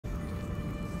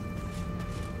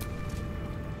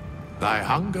Thy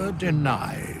hunger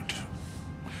denied.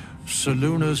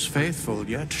 Soluna's faithful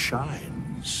yet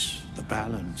shines. The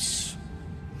balance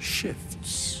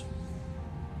shifts.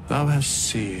 Thou hast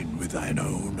seen with thine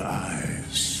own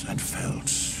eyes and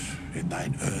felt in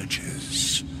thine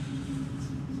urges.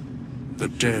 The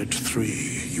dead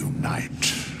three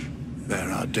unite.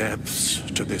 There are depths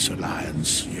to this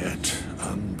alliance yet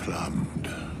unplumbed.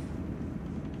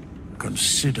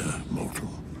 Consider, mortal.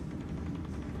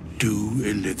 Do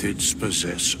illithids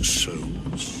possess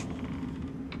souls?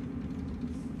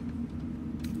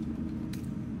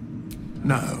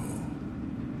 No.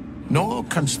 Nor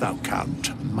canst thou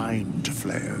count mind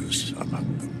flayers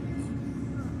among them.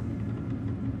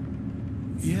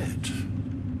 Yet,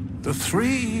 the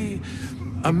three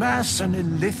amass an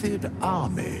illithid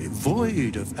army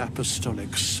void of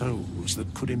apostolic souls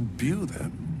that could imbue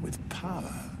them with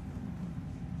power.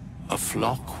 A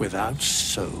flock without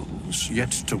souls,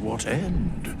 yet to what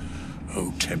end,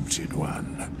 O tempted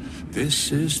one?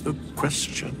 This is the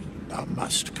question thou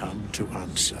must come to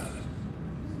answer.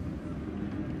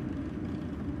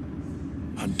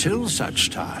 Until such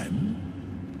time,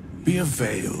 be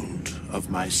availed of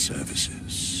my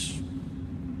services.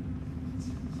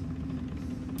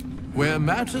 Where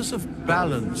matters of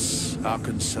balance are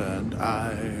concerned,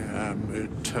 I am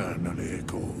eternally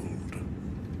cold.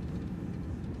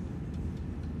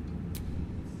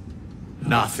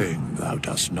 Nothing thou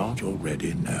dost not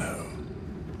already know.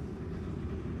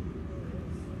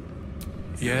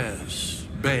 Yes,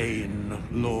 Bane,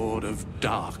 Lord of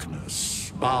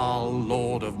Darkness, Baal,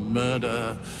 Lord of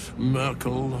Murder,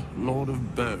 Merkel, Lord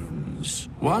of Bones.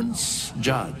 Once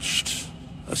judged,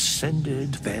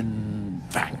 ascended, then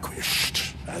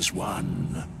vanquished, as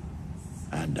one,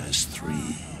 and as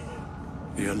three.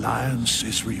 The alliance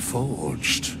is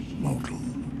reforged, mortal.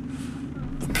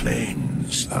 The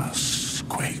plains thus